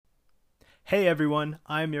Hey everyone,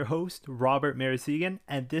 I'm your host, Robert Marasigan,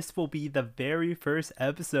 and this will be the very first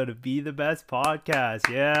episode of Be the Best Podcast.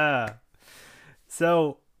 Yeah.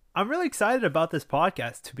 So I'm really excited about this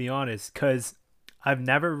podcast, to be honest, because I've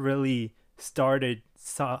never really started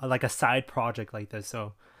like a side project like this.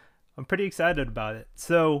 So I'm pretty excited about it.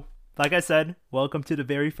 So, like I said, welcome to the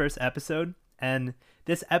very first episode. And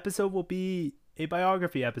this episode will be a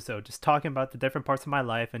biography episode, just talking about the different parts of my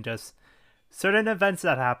life and just certain events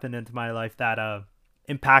that happened into my life that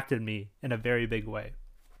impacted me in a very big way.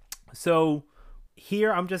 So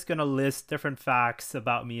here I'm just gonna list different facts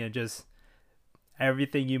about me and just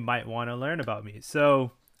everything you might want to learn about me.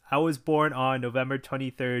 So I was born on November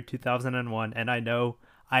 23rd, 2001, and I know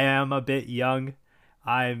I am a bit young.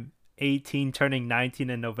 I'm 18, turning 19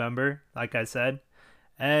 in November, like I said,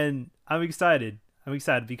 and I'm excited. I'm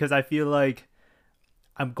excited because I feel like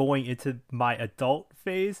I'm going into my adult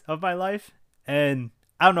phase of my life. And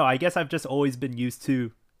I don't know, I guess I've just always been used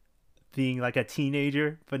to being like a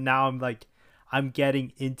teenager, but now I'm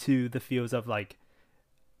getting into the fields of like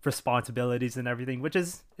responsibilities and everything, which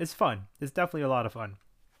is fun. It's definitely a lot of fun.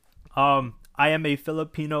 I am a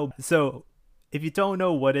Filipino. So if you don't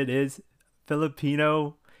know what it is,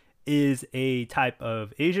 Filipino is a type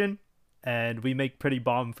of Asian and we make pretty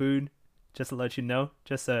bomb food. Just to let you know,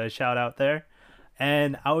 just a shout out there.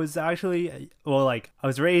 And I was actually, well, like I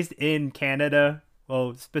was raised in Canada,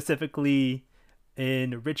 well, specifically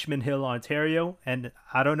in Richmond Hill, Ontario. And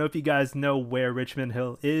I don't know if you guys know where Richmond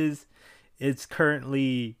Hill is. It's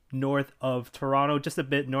currently north of Toronto, just a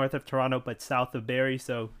bit north of Toronto, but south of Barrie.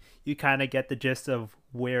 So you kind of get the gist of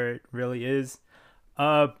where it really is.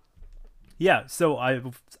 Uh, yeah. So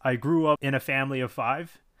I grew up in a family of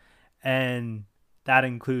five, and that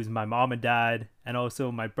includes my mom and dad, and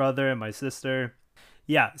also my brother and my sister.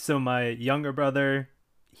 Yeah. So my younger brother,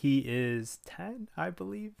 he is 10, I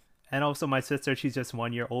believe, and also my sister, she's just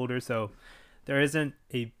 1 year older. So there isn't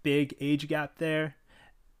a big age gap there.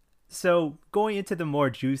 So, going into the more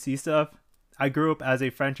juicy stuff, I grew up as a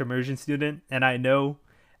French immersion student, and I know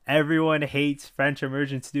everyone hates French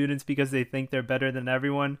immersion students because they think they're better than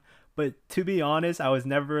everyone. But to be honest, I was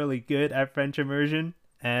never really good at French immersion.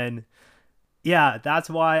 And yeah, that's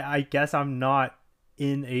why I guess I'm not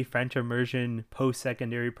in a French immersion post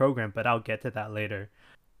secondary program, but I'll get to that later.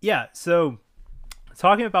 Yeah, so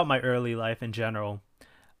talking about my early life in general,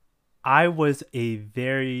 I was a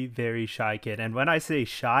very, very shy kid. And when I say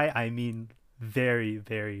shy, I mean very,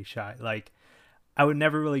 very shy. Like I would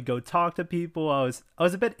never really go talk to people. I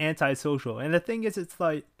was a bit antisocial. And the thing is it's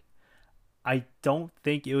like I don't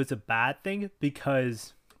think it was a bad thing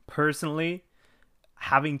because personally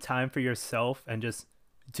having time for yourself and just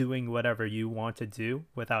doing whatever you want to do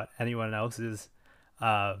without anyone else's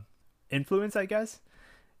uh influence, I guess,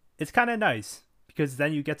 it's kind of nice because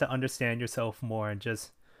then you get to understand yourself more and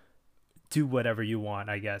just do whatever you want,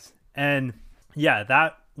 I guess. And yeah,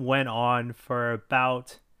 that went on for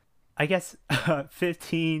about, I guess,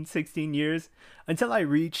 15, 16 years until I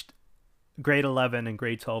reached grade 11 and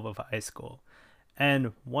grade 12 of high school.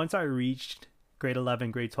 And once I reached grade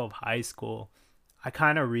 11, grade 12 high school, I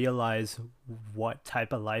kind of realized what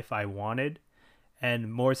type of life I wanted,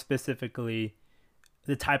 and more specifically,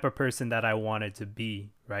 the type of person that I wanted to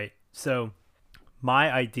be, right? So,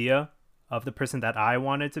 my idea of the person that I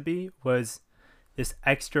wanted to be was this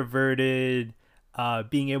extroverted,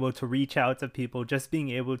 being able to reach out to people, just being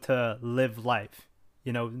able to live life,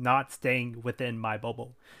 not staying within my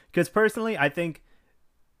bubble. Because personally, I think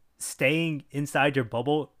staying inside your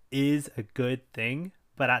bubble is a good thing,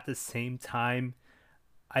 but at the same time,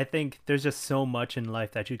 I think there's just so much in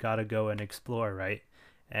life that you gotta go and explore, right?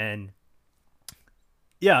 And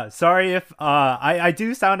yeah, sorry if I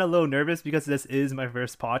do sound a little nervous because this is my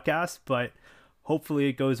first podcast, but hopefully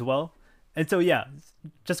it goes well. And so yeah,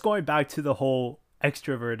 just going back to the whole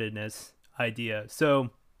extrovertedness idea.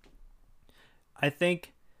 So I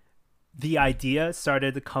think the idea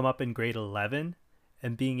started to come up in grade 11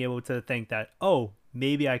 and being able to think that, oh,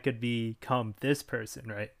 maybe I could become this person,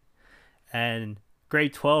 right? And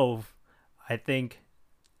grade 12, I think,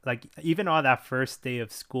 like, even on that first day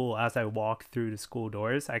of school, as I walked through the school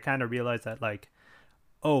doors, I kind of realized that, like,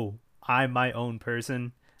 oh, I'm my own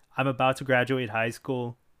person. I'm about to graduate high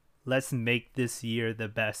school. Let's make this year the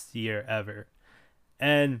best year ever.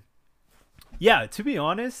 And yeah, to be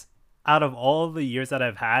honest, out of all the years that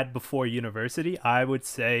I've had before university, I would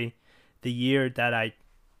say the year that I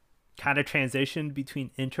kind of transitioned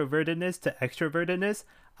between introvertedness to extrovertedness,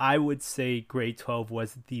 I would say grade 12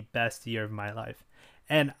 was the best year of my life.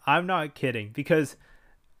 And I'm not kidding because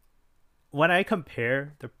when I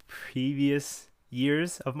compare the previous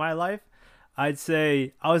years of my life, I'd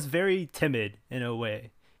say I was very timid in a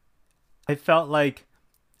way. I felt like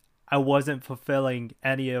I wasn't fulfilling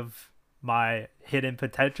any of my hidden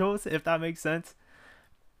potentials, if that makes sense.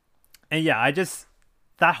 And yeah,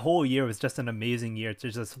 that whole year was just an amazing year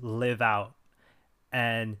to just live out.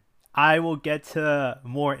 And I will get to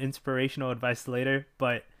more inspirational advice later,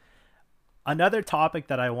 but another topic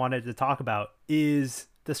that I wanted to talk about is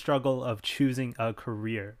the struggle of choosing a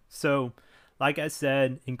career. So, like I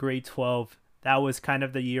said, in grade 12, that was kind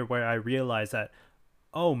of the year where I realized that,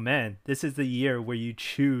 oh man, this is the year where you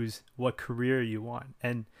choose what career you want.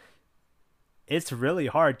 And it's really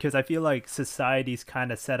hard because I feel like society's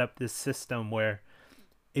kind of set up this system where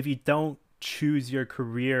if you don't choose your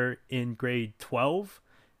career in grade 12,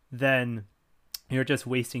 then you're just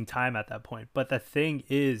wasting time at that point. But the thing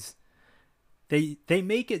is, they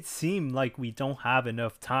make it seem like we don't have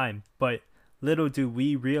enough time, but little do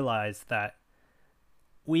we realize that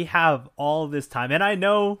we have all this time. And I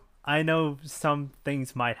know some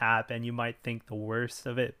things might happen, you might think the worst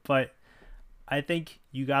of it, but I think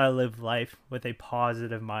you got to live life with a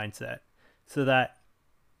positive mindset so that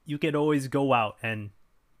you can always go out and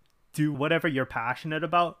do whatever you're passionate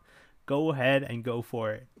about. Go ahead and go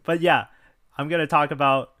for it. But yeah, I'm going to talk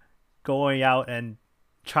about going out and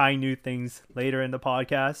trying new things later in the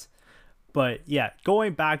podcast. But yeah,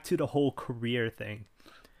 going back to the whole career thing.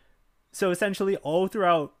 So essentially, all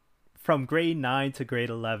throughout from grade 9 to grade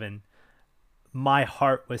 11, my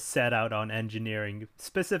heart was set out on engineering,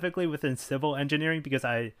 specifically within civil engineering, because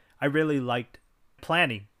I really liked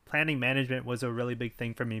planning. Planning management was a really big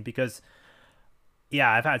thing for me because,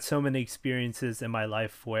 yeah, I've had so many experiences in my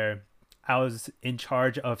life where I was in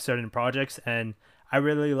charge of certain projects and I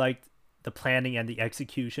really liked the planning and the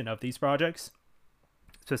execution of these projects,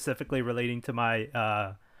 specifically relating to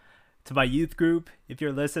my youth group. If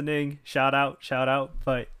you're listening, shout out.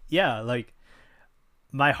 But yeah, like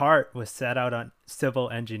my heart was set out on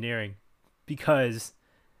civil engineering because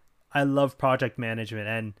I love project management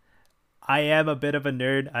and I am a bit of a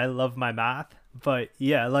nerd. I love my math, but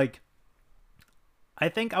yeah, like I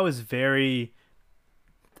think I was very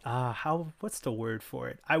what's the word for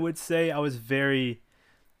it? I would say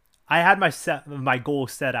I had my goal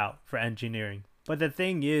set out for engineering. But the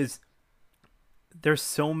thing is, there's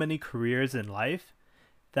so many careers in life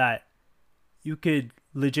that you could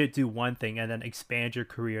legit do one thing and then expand your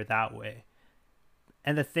career that way.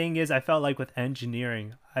 And the thing is, I felt like with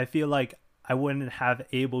engineering, I feel like I wouldn't have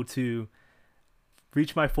able to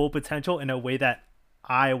reach my full potential in a way that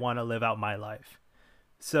I want to live out my life.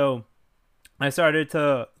 So I started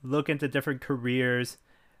to look into different careers,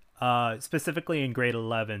 specifically in grade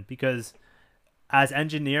 11, because as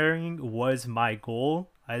engineering was my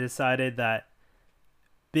goal, I decided that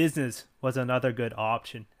business was another good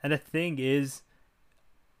option. And the thing is,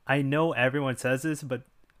 I know everyone says this, but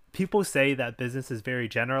people say that business is very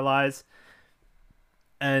generalized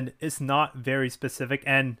and it's not very specific.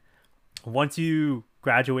 And once you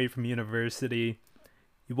graduate from university,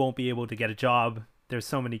 you won't be able to get a job. There's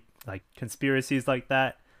so many like conspiracies like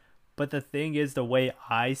that. But the thing is, the way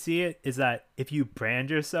I see it is that if you brand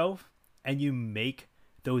yourself and you make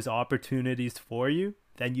those opportunities for you,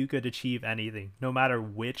 then you could achieve anything, no matter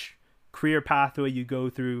which career pathway you go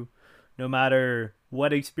through, no matter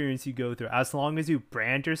what experience you go through, as long as you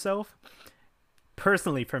brand yourself.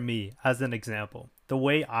 Personally, for me, as an example, the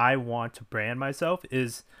way I want to brand myself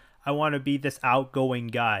is I want to be this outgoing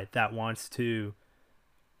guy that wants to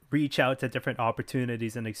reach out to different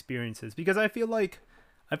opportunities and experiences, because I feel like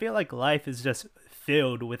life is just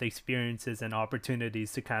filled with experiences and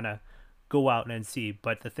opportunities to kind of go out and see.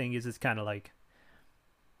 But the thing is, it's kind of like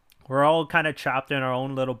we're all kind of trapped in our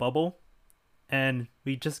own little bubble and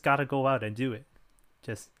we just got to go out and do it.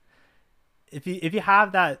 Just if you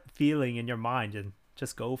have that feeling in your mind, and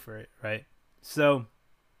just go for it, right? So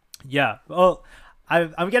yeah, well,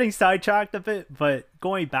 I'm getting sidetracked a bit, but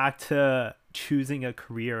going back to choosing a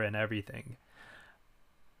career and everything,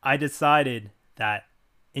 I decided that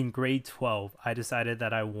in grade 12, I decided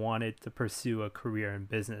that I wanted to pursue a career in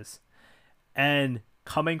business. And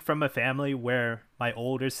coming from a family where my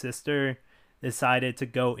older sister decided to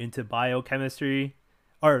go into biochemistry,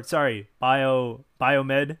 or sorry,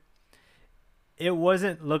 biomed, it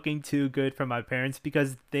wasn't looking too good for my parents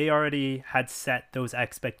because they already had set those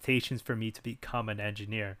expectations for me to become an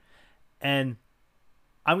engineer. And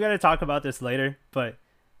I'm going to talk about this later, but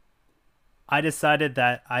I decided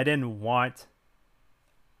that I didn't want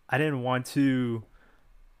to,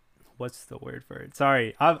 what's the word for it?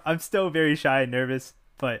 Sorry, I'm still very shy and nervous,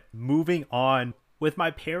 but moving on with my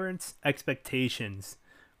parents' expectations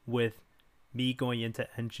with me going into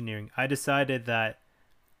engineering, I decided that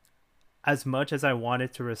as much as I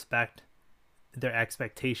wanted to respect their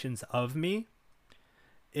expectations of me,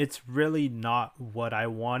 it's really not what I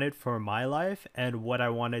wanted for my life and what I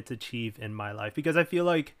wanted to achieve in my life. Because I feel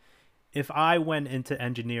like if I went into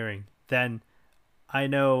engineering, then I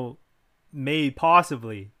know may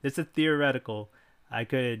possibly, it's a theoretical, I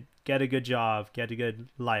could get a good job, get a good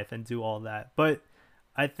life, and do all that. But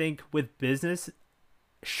I think with business,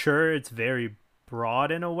 sure, it's very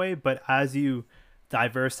broad in a way, but as you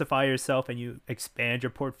diversify yourself and you expand your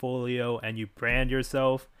portfolio and you brand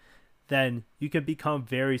yourself, then you can become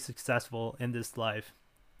very successful in this life.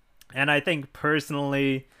 And I think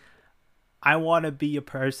personally, I want to be a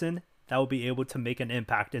person that will be able to make an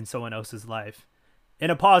impact in someone else's life in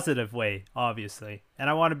a positive way, obviously. And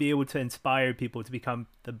I want to be able to inspire people to become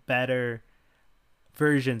the better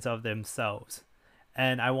versions of themselves.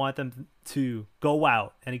 And I want them to go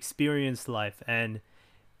out and experience life and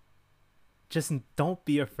just don't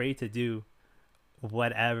be afraid to do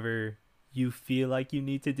whatever you feel like you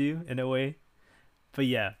need to do in a way. But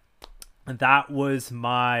yeah, that was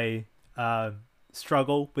my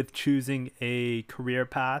struggle with choosing a career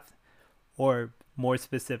path, or more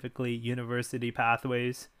specifically, university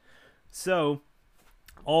pathways. So,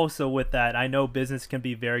 also with that, I know business can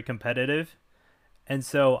be very competitive. And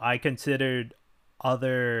so I considered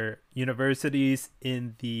other universities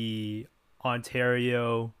in the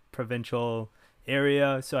Ontario provincial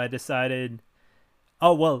area. So I decided,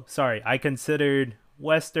 oh, well, sorry, I considered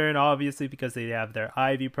Western, obviously, because they have their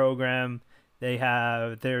Ivy program.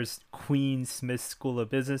 There's Queen Smith School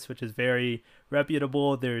of Business, which is very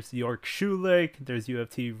reputable. There's York Schulich. There's U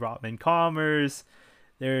of T Rotman Commerce.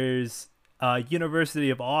 There's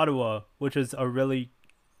University of Ottawa, which is a really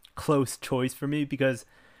close choice for me because,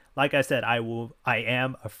 like I said, I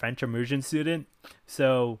am a French immersion student,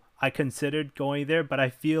 so I considered going there. But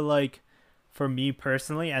I feel like for me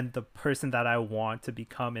personally and the person that I want to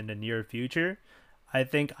become in the near future, I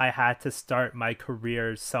think I had to start my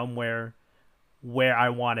career somewhere where I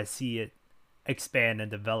want to see it expand and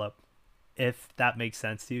develop, if that makes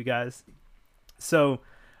sense to you guys. So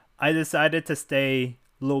I decided to stay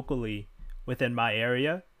locally within my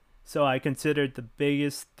area. So I considered the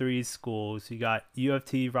biggest three schools. You got U of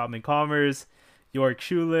T Rotman Commerce, York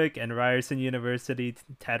Schulich, and Ryerson University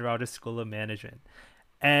Ted Rogers School of Management.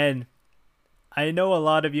 And I know a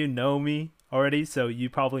lot of you know me already, so you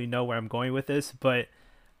probably know where I'm going with this, but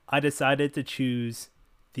I decided to choose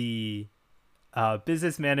the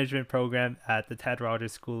business management program at the Ted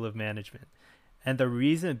Rogers School of Management. And the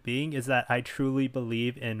reason being is that I truly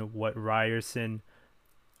believe in what Ryerson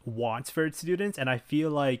wants for its students. And I feel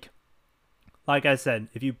like I said,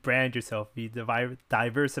 if you brand yourself, if you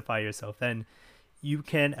diversify yourself, then you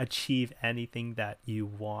can achieve anything that you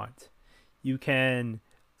want. You can,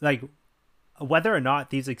 like, whether or not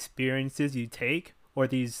these experiences you take, or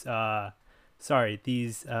these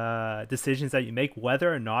decisions that you make,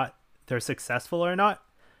 whether or not they're successful or not,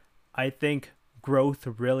 I think growth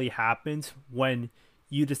really happens when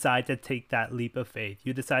you decide to take that leap of faith.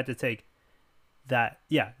 You decide to take that,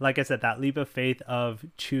 yeah, like I said, that leap of faith of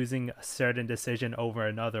choosing a certain decision over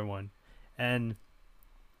another one. And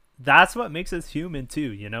that's what makes us human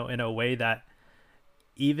too, in a way that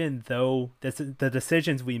even though the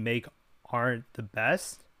decisions we make aren't the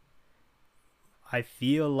best, I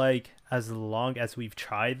feel like as long as we've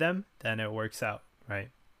tried them, then it works out, right?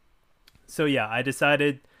 So yeah, I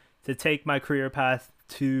decided to take my career path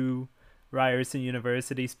to Ryerson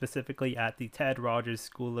University, specifically at the Ted Rogers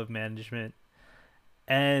School of Management.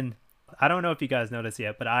 And I don't know if you guys noticed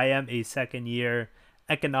yet, but I am a second year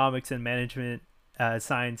economics and management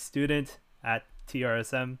science student at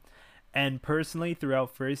TRSM. And personally,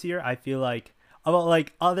 throughout first year, I feel like,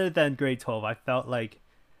 other than grade 12, I felt like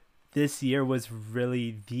this year was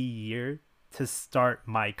really the year to start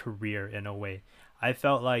my career in a way. I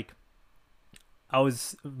felt like I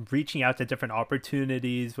was reaching out to different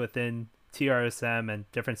opportunities within TRSM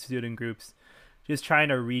and different student groups, just trying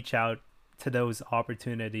to reach out to those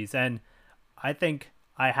opportunities. And I think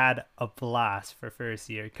I had a blast for first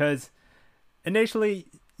year because initially,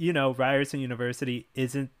 Ryerson University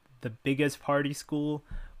isn't the biggest party school,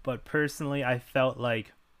 but personally, I felt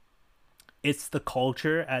like it's the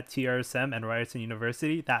culture at TRSM and Ryerson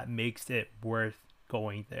University that makes it worth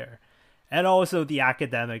going there. And also the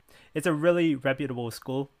academic. It's a really reputable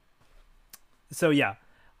school. So yeah,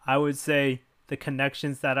 I would say the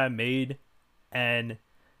connections that I made, and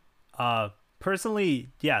personally,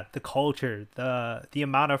 yeah, the culture, the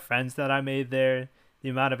amount of friends that I made there, the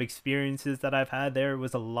amount of experiences that I've had there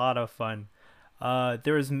was a lot of fun.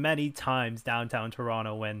 There was many times downtown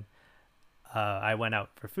Toronto when I went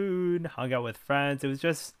out for food, hung out with friends. It was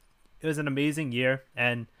just it was an amazing year,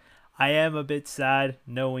 and I am a bit sad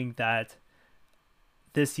knowing that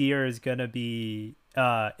this year is gonna be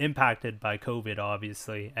impacted by COVID,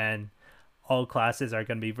 obviously, and all classes are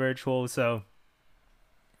gonna be virtual. So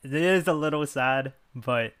it is a little sad,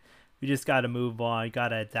 but we just gotta move on,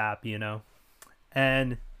 gotta adapt, you know.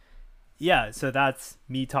 And yeah, so that's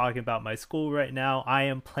me talking about my school right now. I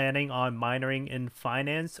am planning on minoring in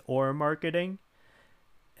finance or marketing,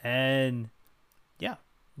 and yeah,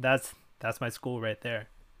 that's my school right there.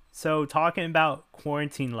 So talking about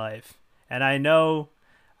quarantine life, and I know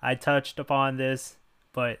I touched upon this,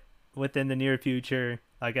 but within the near future,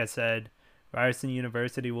 like I said, Ryerson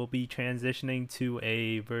University will be transitioning to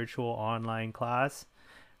a virtual online class,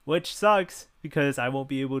 which sucks because I won't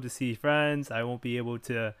be able to see friends. I won't be able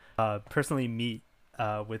to personally meet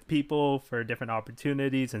with people for different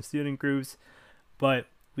opportunities and student groups. But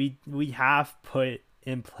we have put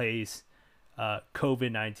in place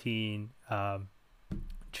COVID-19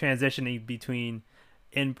 transitioning between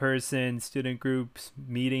in-person student groups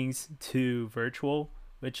meetings to virtual,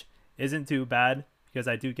 which isn't too bad because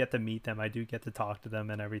I do get to meet them, I do get to talk to them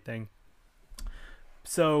and everything.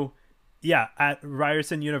 So yeah, at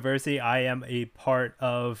Ryerson University, I am a part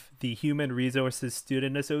of the Human Resources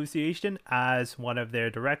Student Association as one of their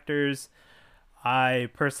directors. I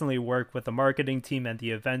personally work with the marketing team and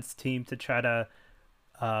the events team to try to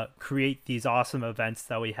create these awesome events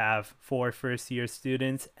that we have for first year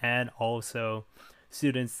students and also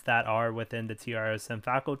students that are within the TRSM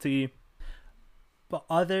faculty. But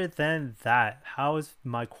other than that, how has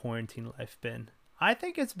my quarantine life been? I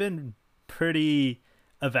think it's been pretty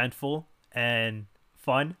eventful and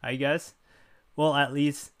fun, I guess. Well, at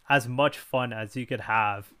least as much fun as you could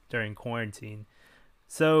have during quarantine.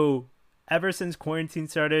 So, ever since quarantine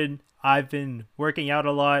started, I've been working out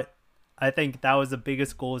a lot. I think that was the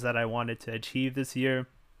biggest goals that I wanted to achieve this year.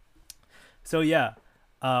 So, yeah,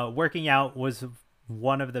 working out was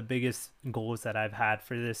one of the biggest goals that I've had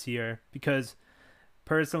for this year because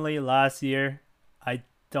personally last year I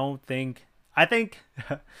don't think I think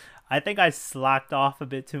I think I slacked off a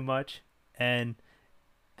bit too much, and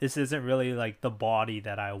this isn't really like the body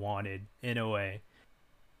that I wanted in a way.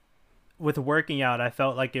 With working out, I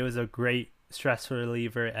felt like it was a great stress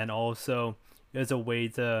reliever, and also it was a way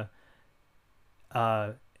to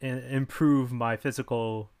improve my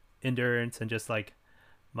physical endurance and just like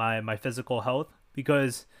my physical health,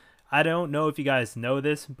 because I don't know if you guys know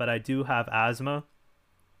this, but I do have asthma.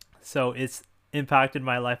 So it's impacted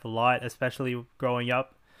my life a lot, especially growing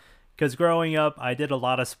up. Because growing up, I did a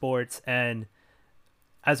lot of sports, and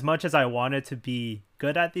as much as I wanted to be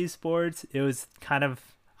good at these sports, it was kind of,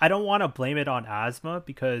 I don't want to blame it on asthma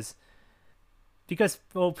because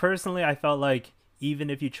well, personally, I felt like even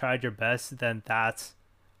if you tried your best, then that's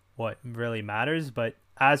what really matters. But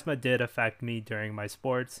asthma did affect me during my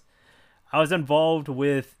sports. I was involved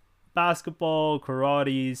with basketball,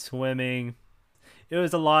 karate, swimming. It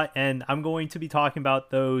was a lot, and I'm going to be talking about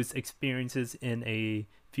those experiences in a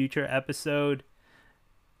future episode.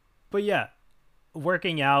 But yeah,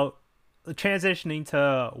 working out, transitioning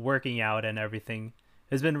to working out and everything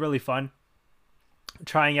has been really fun.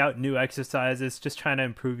 Trying out new exercises, just trying to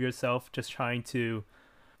improve yourself, just trying to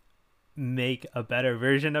make a better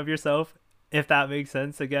version of yourself, if that makes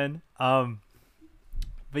sense again. But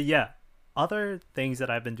yeah, other things that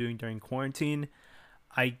I've been doing during quarantine,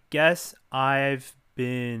 I guess I've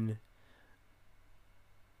been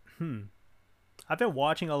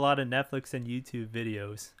watching a lot of Netflix and YouTube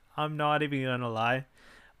videos. I'm not even gonna lie.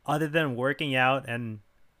 Other than working out and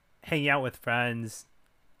hanging out with friends,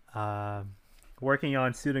 working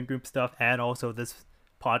on student group stuff, and also this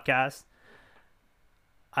podcast,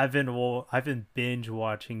 I've been binge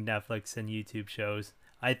watching Netflix and YouTube shows.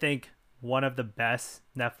 I think one of the best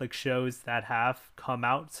Netflix shows that have come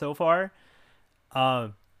out so far.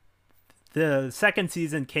 The second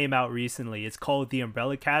season came out recently. It's called The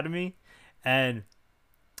Umbrella Academy. And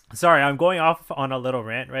sorry, I'm going off on a little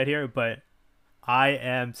rant right here, but I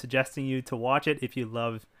am suggesting you to watch it if you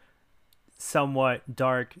love somewhat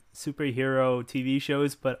dark superhero TV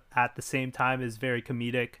shows, but at the same time is very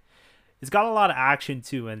comedic. It's got a lot of action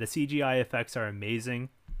too, and the CGI effects are amazing.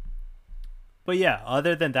 But yeah,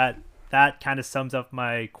 other than that, that kind of sums up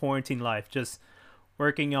my quarantine life. Just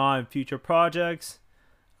working on future projects,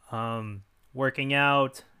 working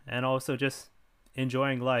out, and also just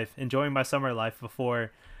enjoying life, enjoying my summer life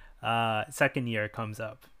before second year comes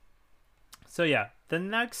up. So yeah, the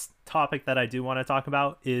next topic that I do want to talk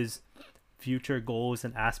about is future goals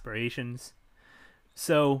and aspirations.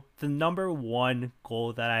 So the number one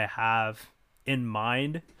goal that I have in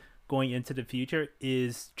mind going into the future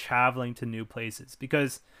is traveling to new places,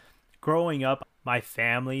 because growing up, my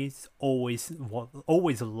family's always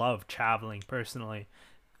loved traveling personally.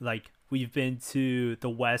 Like, we've been to the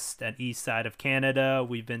west and east side of Canada,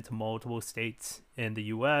 we've been to multiple states in the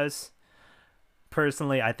US.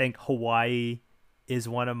 Personally, I think Hawaii is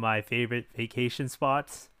one of my favorite vacation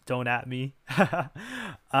spots. Don't at me.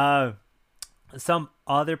 uh, some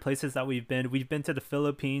other places that we've been to the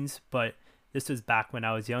Philippines, but this was back when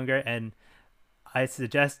I was younger, and I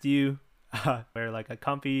suggest you wear like a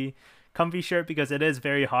comfy shirt because it is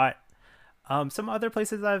very hot. Some other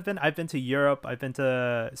places I've been to Europe. I've been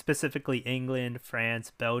to specifically England,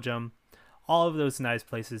 France, Belgium, all of those nice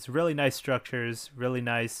places. Really nice structures, really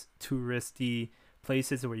nice touristy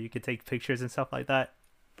places where you could take pictures and stuff like that.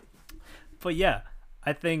 But yeah,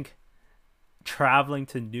 I think traveling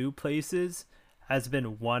to new places has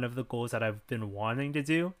been one of the goals that I've been wanting to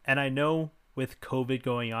do. And I know with COVID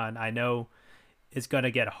going on, I know it's going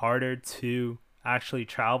to get harder to actually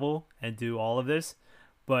travel and do all of this.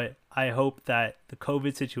 But I hope that the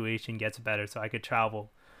COVID situation gets better so I could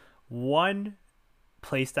travel. One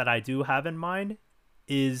place that I do have in mind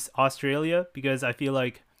is Australia, because I feel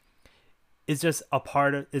like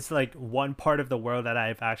it's like one part of the world that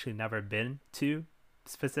I've actually never been to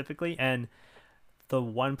specifically. And the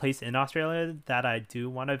one place in Australia that I do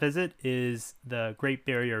want to visit is the Great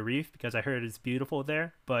Barrier Reef, because I heard it's beautiful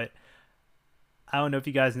there. But I don't know if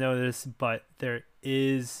you guys know this, but there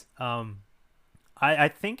is I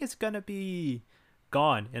think it's gonna be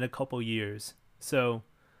gone in a couple years. So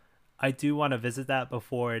I do want to visit that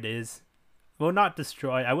before it is, well, not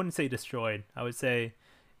destroyed. I wouldn't say destroyed. I would say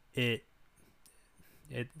it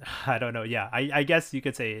it I don't know. Yeah, I guess you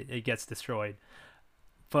could say it gets destroyed.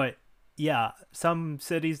 But yeah, some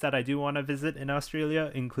cities that I do want to visit in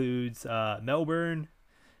Australia includes Melbourne,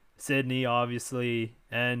 Sydney, obviously,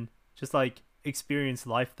 and just like experience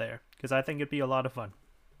life there, because I think it'd be a lot of fun.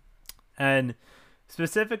 And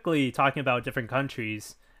specifically talking about different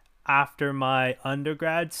countries, after my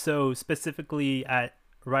undergrad, so specifically at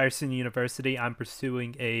Ryerson University, I'm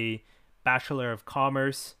pursuing a Bachelor of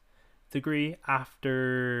Commerce degree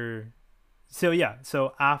after. So yeah,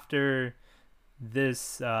 so after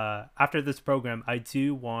this program, I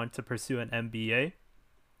do want to pursue an MBA.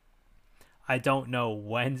 I don't know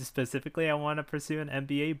when specifically I want to pursue an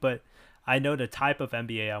MBA, but I know the type of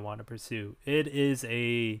MBA I want to pursue. It is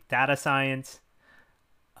a data science,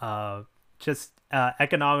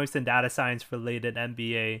 economics and data science related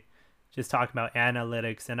MBA, just talking about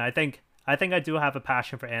analytics. And I think I do have a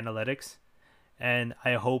passion for analytics, and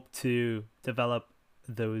I hope to develop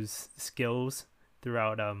those skills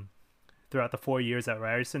throughout the 4 years at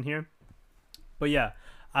Ryerson here. But yeah,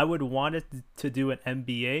 I would want it to do an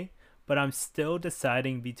MBA, but I'm still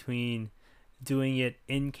deciding between doing it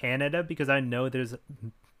in Canada, because I know there's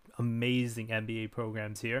amazing MBA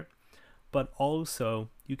programs here, but also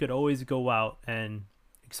you could always go out and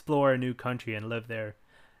explore a new country and live there,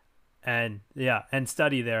 and yeah, and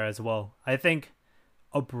study there as well. I think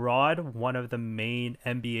abroad, one of the main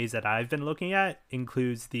MBAs that I've been looking at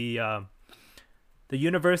includes the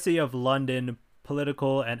University of London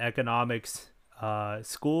Political and Economics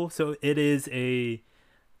School. So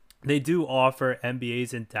they do offer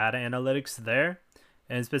MBAs in data analytics there.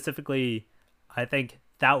 And specifically, I think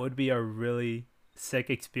that would be a really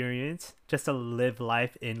sick experience, just to live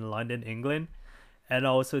life in London, England, and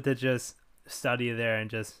also to just study there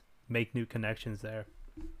and just make new connections there.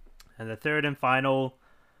 And the third and final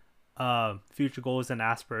future goals and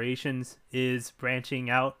aspirations is branching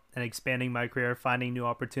out and expanding my career, finding new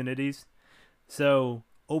opportunities. So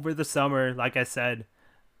over the summer, like I said,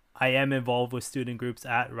 I am involved with student groups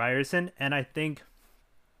at Ryerson, and I think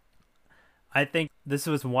this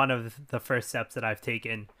was one of the first steps that I've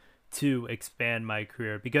taken to expand my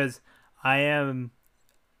career, because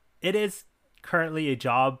it is currently a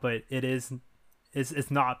job, but it's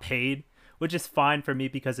not paid, which is fine for me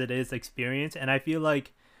because it is experience. And I feel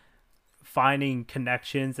like finding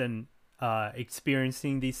connections and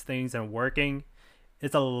experiencing these things and working,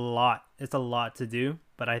 it's a lot to do,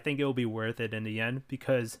 but I think it will be worth it in the end,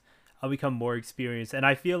 because I'll become more experienced. And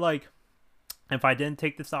I feel like if I didn't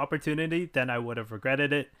take this opportunity, then I would have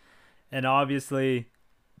regretted it. And obviously,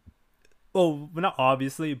 well, not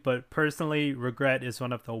obviously, but personally, regret is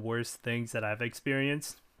one of the worst things that I've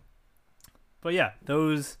experienced. But yeah,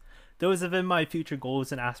 those have been my future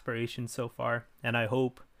goals and aspirations so far, and I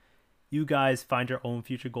hope you guys find your own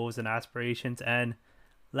future goals and aspirations, and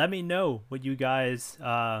let me know what your guys'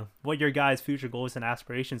 future goals and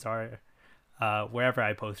aspirations are wherever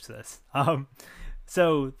I post this.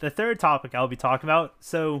 So the third topic I'll be talking about.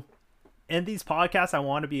 So in these podcasts, I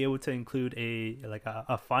want to be able to include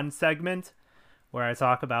a fun segment where I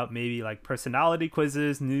talk about maybe like personality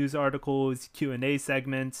quizzes, news articles, Q&A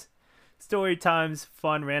segments, story times,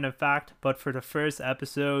 fun random fact. But for the first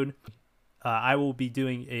episode, I will be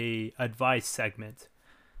doing a advice segment.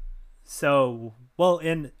 So, well,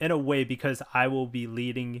 in a way, because I will be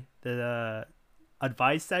leading the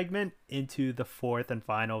advice segment into the fourth and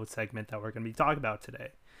final segment that we're going to be talking about today.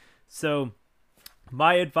 So,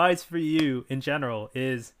 my advice for you in general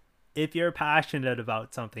is, if you're passionate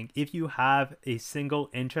about something, if you have a single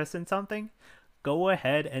interest in something, go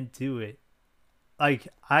ahead and do it. Like,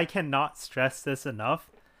 I cannot stress this enough,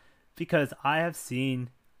 because I have seen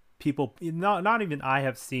people, not even I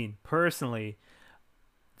have seen personally,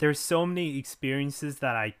 there's so many experiences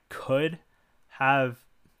that I could have,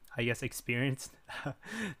 I guess, experienced.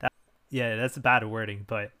 that Yeah, that's bad wording,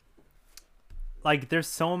 but like there's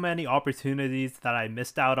so many opportunities that I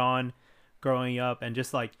missed out on growing up, and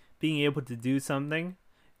just like being able to do something,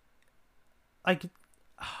 like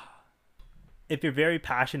if you're very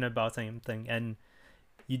passionate about something and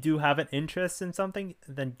you do have an interest in something,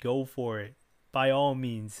 then go for it by all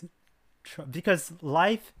means. Because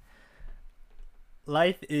life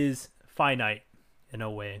is finite in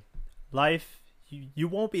a way. Life, you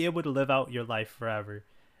won't be able to live out your life forever.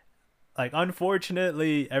 Like,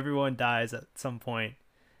 unfortunately, everyone dies at some point.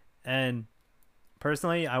 And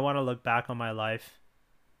personally, I want to look back on my life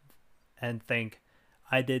and think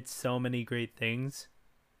I did so many great things,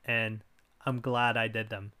 and I'm glad I did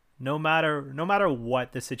them. No matter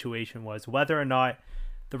what the situation was, whether or not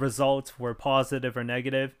the results were positive or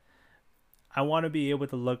negative, I want to be able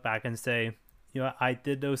to look back and say, I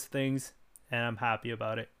did those things and I'm happy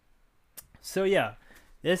about it. So yeah,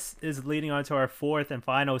 this is leading on to our fourth and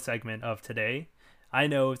final segment of today. I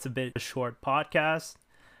know it's a bit of a short podcast,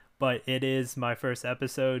 but it is my first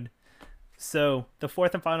episode. So the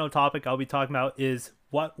fourth and final topic I'll be talking about is,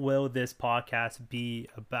 what will this podcast be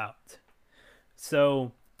about?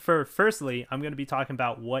 So firstly, I'm going to be talking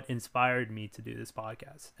about what inspired me to do this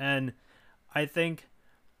podcast. And I think,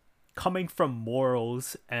 coming from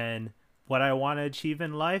morals and what I want to achieve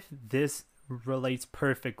in life, this relates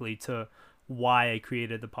perfectly to why I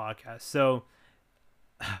created the podcast. So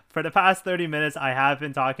for the past 30 minutes, I have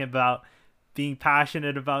been talking about being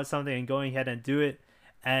passionate about something and going ahead and do it.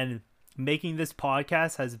 And making this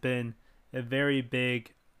podcast has been a very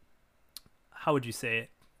big, how would you say it?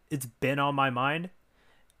 It's been on my mind,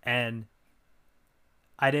 and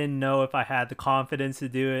I didn't know if I had the confidence to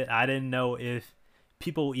do it. I didn't know if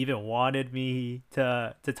people even wanted me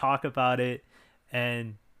to talk about it.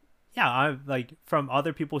 And yeah, I'm like, from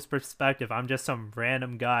other people's perspective, I'm just some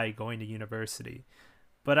random guy going to university.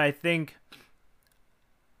 But I think,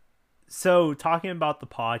 so talking about the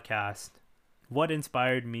podcast, what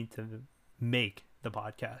inspired me to make the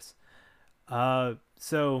podcast?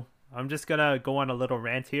 So I'm just gonna go on a little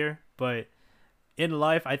rant here, but in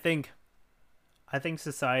life, I think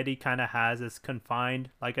society kind of has us confined,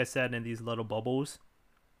 like I said, in these little bubbles.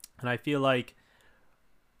 And I feel like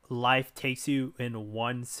life takes you in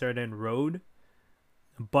one certain road,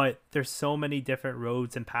 but there's so many different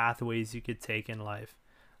roads and pathways you could take in life.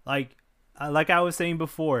 Like I was saying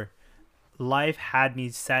before, life had me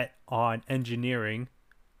set on engineering,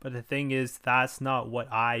 but the thing is, that's not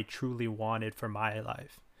what I truly wanted for my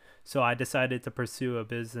life. So I decided to pursue a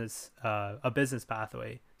business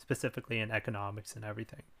pathway, specifically in economics and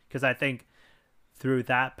everything, because I think through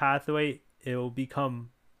that pathway, it'll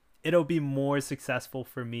be more successful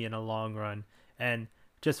for me in the long run, and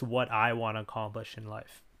just what I want to accomplish in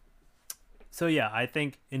life. So yeah, I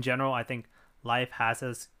think in general, life has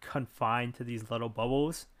us confined to these little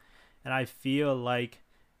bubbles, and I feel like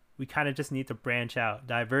we kind of just need to branch out,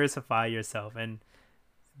 diversify yourself, and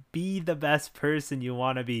be the best person you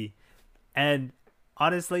want to be. And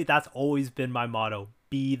honestly, that's always been my motto: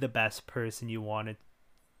 be the best person you want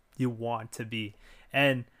to be.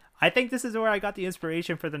 And I think this is where I got the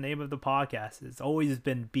inspiration for the name of the podcast. It's always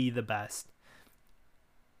been be the best.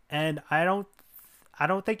 And I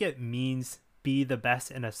don't think it means be the best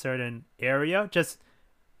in a certain area. Just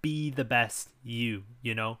be the best you,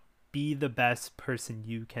 be the best person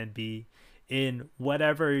you can be in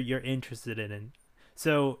whatever you're interested in.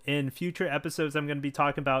 So in future episodes, I'm going to be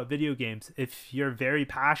talking about video games. If you're very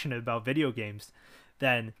passionate about video games,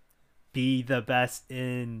 then be the best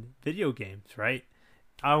in video games, right?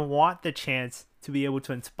 I want the chance to be able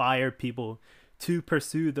to inspire people to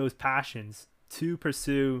pursue those passions, to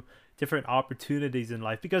pursue different opportunities in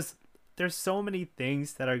life, because there's so many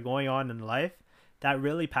things that are going on in life that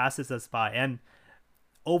really passes us by. And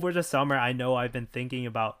over the summer, I know I've been thinking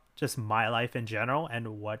about just my life in general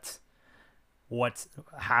and what what's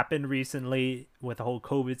happened recently with the whole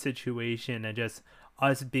COVID situation and just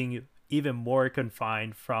us being even more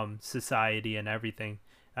confined from society and everything.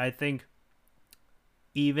 I think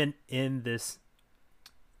even in this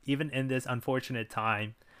unfortunate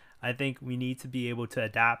time, I think we need to be able to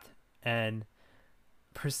adapt and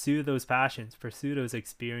pursue those passions, pursue those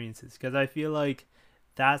experiences, because I feel like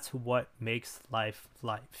that's what makes life,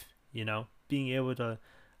 being able to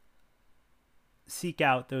seek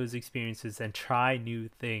out those experiences and try new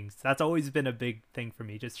things. That's always been a big thing for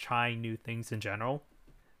me, just trying new things in general.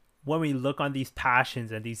 When we look on these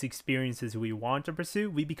passions and these experiences we want to pursue,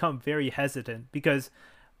 we become very hesitant because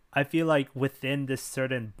I feel like within this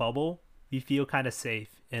certain bubble, we feel kind of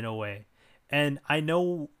safe in a way. And I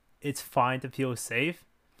know it's fine to feel safe,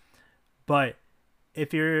 but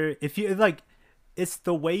if you like, it's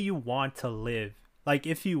the way you want to live. Like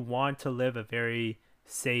if you want to live a very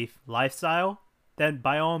safe lifestyle, then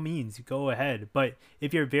by all means go ahead. But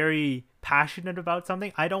if you're very passionate about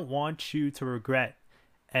something, I don't want you to regret.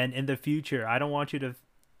 And in the future, I don't want you to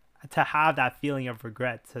have that feeling of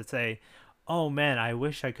regret, to say, "Oh man, I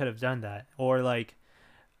wish I could have done that," or like,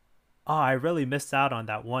 "Oh, I really missed out on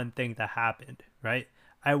that one thing that happened," right?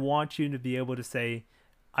 I want you to be able to say,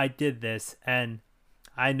 "I did this, and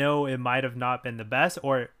I know it might have not been the best,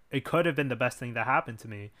 or it could have been the best thing that happened to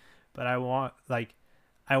me, but I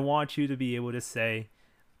want you to be able to say,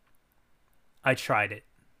 I tried it,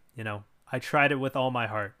 I tried it with all my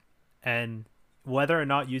heart, and whether or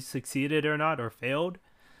not you succeeded or not or failed,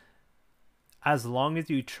 as long as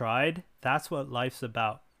you tried, that's what life's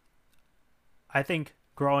about." I think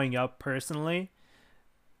growing up personally,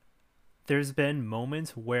 there's been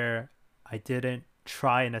moments where I didn't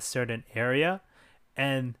try in a certain area,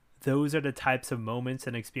 and those are the types of moments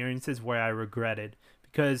and experiences where I regretted,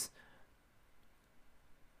 because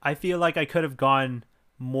I feel like I could have gotten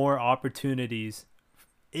more opportunities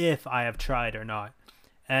if I have tried or not.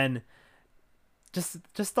 And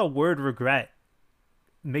just the word regret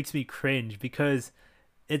makes me cringe because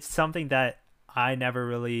it's something that I never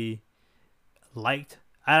really liked.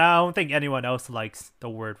 And I don't think anyone else likes the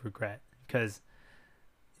word regret because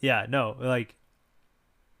yeah, no, like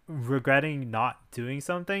regretting not doing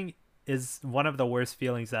something is one of the worst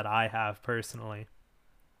feelings that I have personally.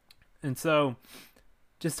 And so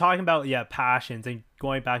just talking about passions and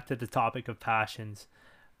going back to the topic of passions,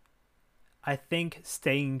 I think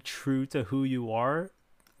staying true to who you are,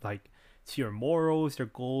 like to your morals, your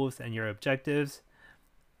goals, and your objectives,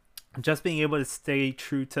 just being able to stay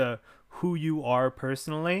true to who you are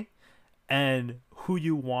personally and who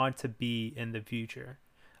you want to be in the future.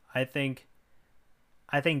 I think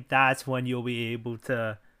that's when you'll be able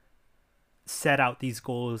to set out these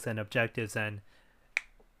goals and objectives and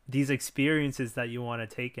these experiences that you want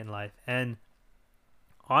to take in life. And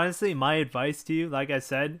honestly, my advice to you, like I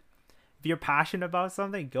said, if you're passionate about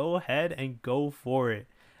something, go ahead and go for it.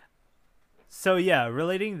 So yeah,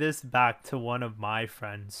 relating this back to one of my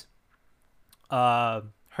friends,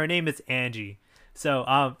 her name is Angie. So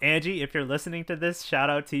Angie, if you're listening to this,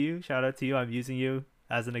 shout out to you. Shout out to you. I'm using you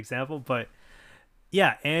as an example, but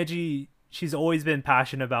yeah, Angie, she's always been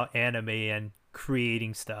passionate about anime and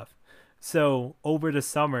creating stuff. So over the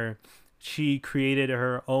summer, she created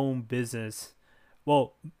her own business.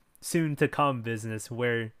 Well, soon to come business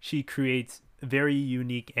where she creates very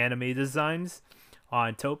unique anime designs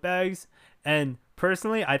on tote bags. And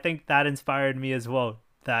personally, I think that inspired me as well,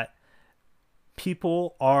 that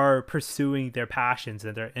people are pursuing their passions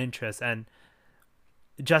and their interests, and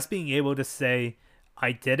just being able to say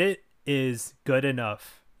I did it is good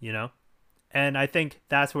enough. And I think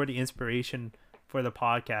that's where the inspiration for the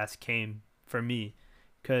podcast came for me,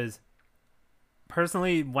 because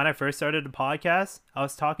personally, when I first started the podcast, I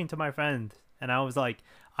was talking to my friend and I was like,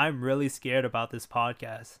 I'm really scared about this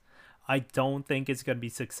podcast. I don't think it's going to be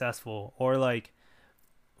successful, or like,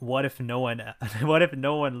 what if no one what if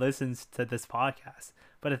no one listens to this podcast?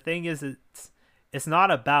 But the thing is, it's not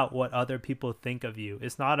about what other people think of you.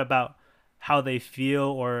 It's not about how they feel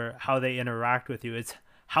or how they interact with you. It's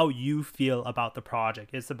how you feel about the project.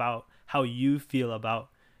 It's about how you feel about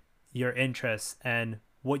your interests and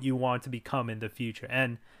what you want to become in the future.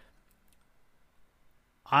 And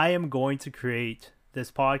I am going to create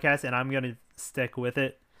this podcast and I'm going to stick with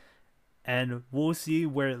it, and we'll see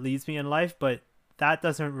where it leads me in life, but that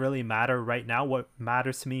doesn't really matter right now. What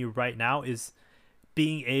matters to me right now is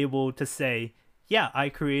being able to say, yeah, I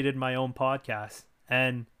created my own podcast,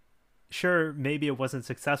 and sure, maybe it wasn't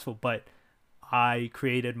successful, but I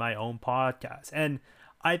created my own podcast. And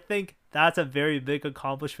I think that's a very big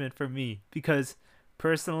accomplishment for me, because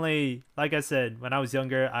personally, like I said, when I was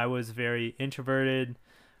younger, I was very introverted.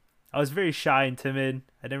 I was very shy and timid.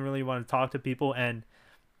 I didn't really want to talk to people, and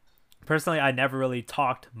personally, I never really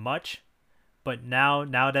talked much. But now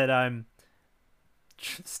that I'm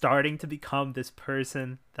starting to become this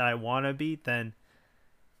person that I want to be, then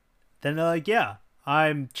they're like, yeah,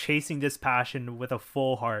 I'm chasing this passion with a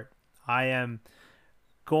full heart. I am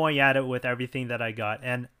going at it with everything that I got,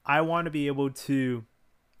 and I want to be able to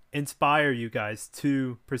inspire you guys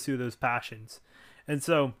to pursue those passions. And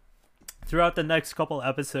so throughout the next couple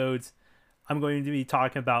episodes, I'm going to be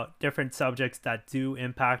talking about different subjects that do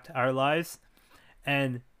impact our lives,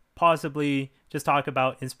 and possibly just talk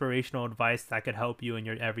about inspirational advice that could help you in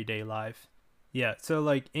your everyday life. Yeah, so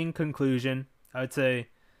like in conclusion, I would say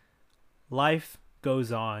life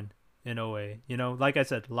goes on in a way. You know, like I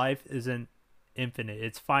said, life isn't infinite,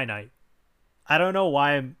 it's finite. I don't know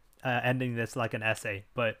why I'm ending this like an essay,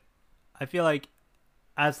 but I feel like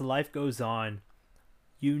as life goes on,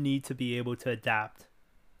 you need to be able to adapt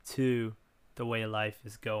to the way life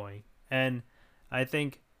is going. And I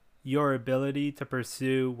think your ability to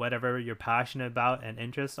pursue whatever you're passionate about and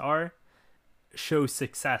interests are shows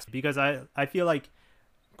success, because I feel like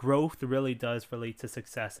growth really does relate to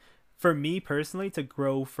success. For me personally, to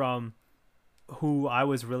grow from who I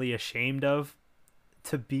was really ashamed of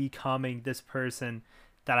to becoming this person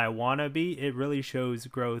that I want to be, it really shows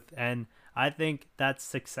growth. And I think that's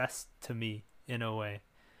success to me in a way.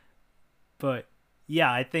 But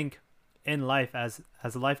yeah, I think in life, as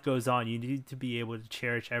life goes on, you need to be able to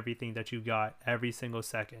cherish everything that you got every single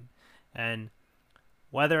second. And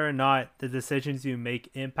whether or not the decisions you make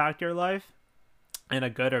impact your life in a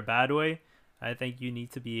good or bad way, I think you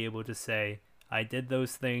need to be able to say, I did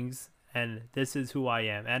those things and this is who I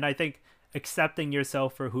am. And I think accepting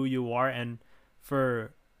yourself for who you are and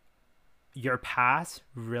for your past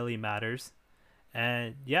really matters.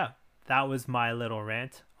 And yeah, that was my little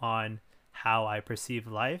rant on how I perceive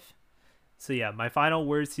life. So yeah, my final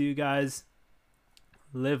words to you guys: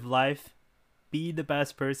 live life, be the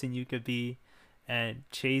best person you could be, and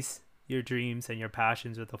chase your dreams and your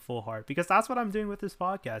passions with a full heart, because that's what I'm doing with this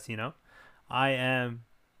podcast. You know, I am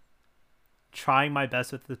trying my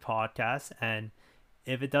best with the podcast, and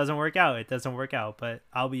if it doesn't work out, it doesn't work out, but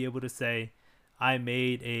I'll be able to say I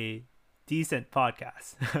made a decent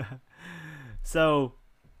podcast. So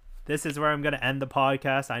this is where I'm going to end the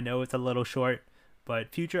podcast. I know it's a little short,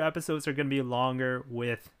 but future episodes are going to be longer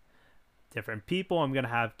with different people. I'm going to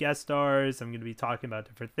have guest stars. I'm going to be talking about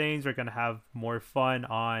different things. We're going to have more fun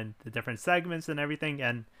on the different segments and everything.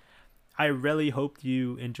 And I really hope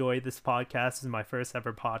you enjoy this podcast. This is my first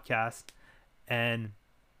ever podcast. And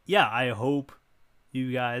yeah, I hope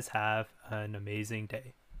you guys have an amazing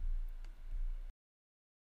day.